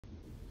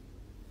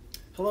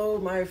Hello,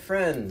 my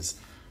friends.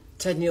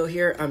 Ted Neal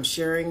here. I'm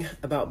sharing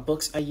about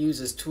books I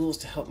use as tools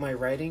to help my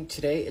writing.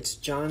 Today, it's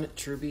John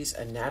Truby's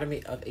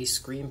Anatomy of a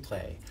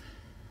Screenplay.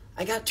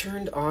 I got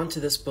turned on to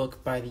this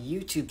book by the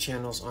YouTube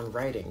channels on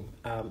writing,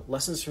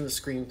 Lessons from the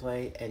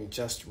Screenplay and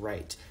Just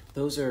Write.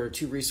 Those are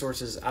two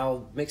resources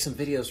I'll make some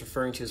videos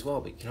referring to as well,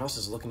 but you can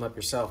also just look them up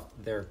yourself.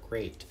 They're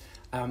great.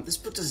 This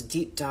book does a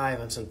deep dive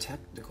on some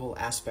technical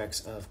aspects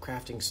of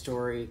crafting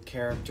story,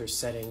 character,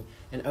 setting,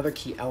 and other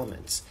key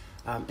elements.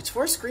 It's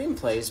for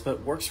screenplays,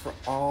 but works for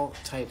all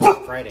types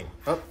of writing.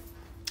 Oh,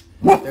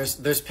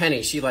 there's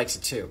Penny. She likes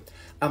it too.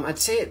 I'd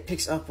say it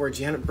picks up where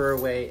Janet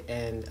Burroway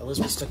and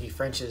Elizabeth Stuckey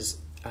French's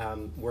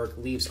work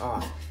leaves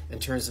off in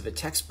terms of a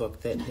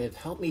textbook that have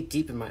helped me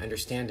deepen my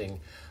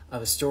understanding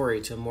of a story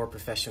to a more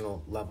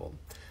professional level.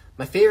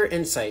 My favorite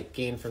insight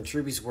gained from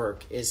Truby's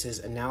work is his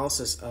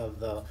analysis of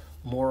the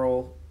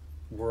moral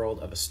world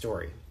of a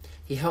story.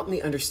 He helped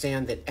me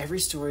understand that every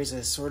story is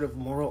a sort of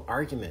moral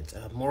argument,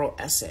 a moral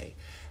essay,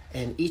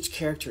 and each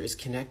character is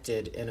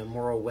connected in a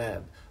moral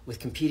web with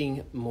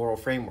competing moral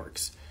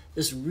frameworks.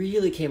 This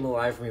really came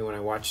alive for me when I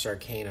watched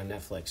Arcane on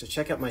Netflix. So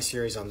check out my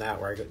series on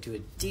that, where I go do a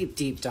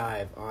deep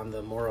dive on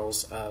the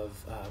morals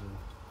of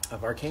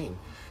Arcane.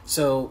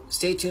 So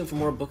stay tuned for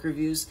more book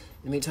reviews.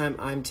 In the meantime,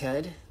 I'm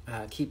Ted.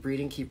 Keep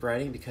reading, keep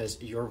writing,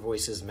 because your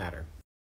voices matter.